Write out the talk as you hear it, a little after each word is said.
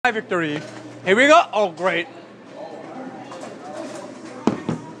Victory. Here we go. Oh, great.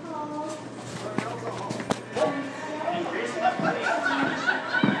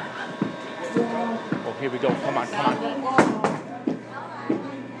 Oh, here we go. Come on, come on.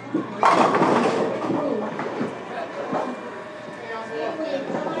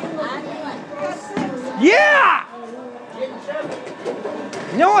 Yeah!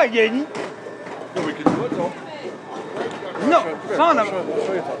 No, I didn't. No, we can do it though. No, son of a...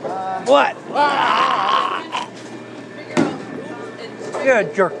 What? You're a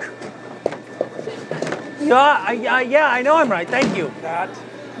jerk. Yeah, I know I'm right. Thank you. That.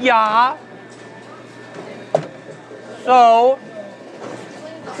 Yeah. So,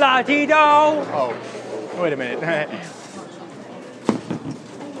 Latido. Oh, wait a minute.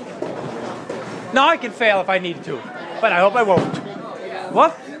 No, I can fail if I need to, but I hope I won't.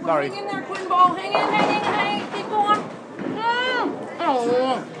 What? Sorry. Hang in there, Quinn Ball. Hang in. Keep going. Oh.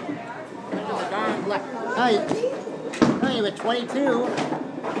 Oh, you were 22.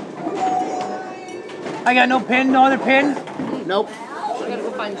 I got no pin, no other pin? Nope. I gotta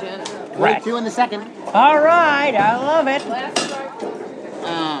go find Jen. 22 in the second. All right, I love it.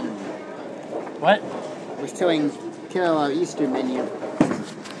 What? We're still kill our Easter menu.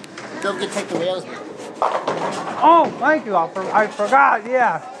 Don't forget to take the whales. Oh, thank you. I forgot,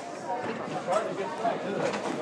 yeah.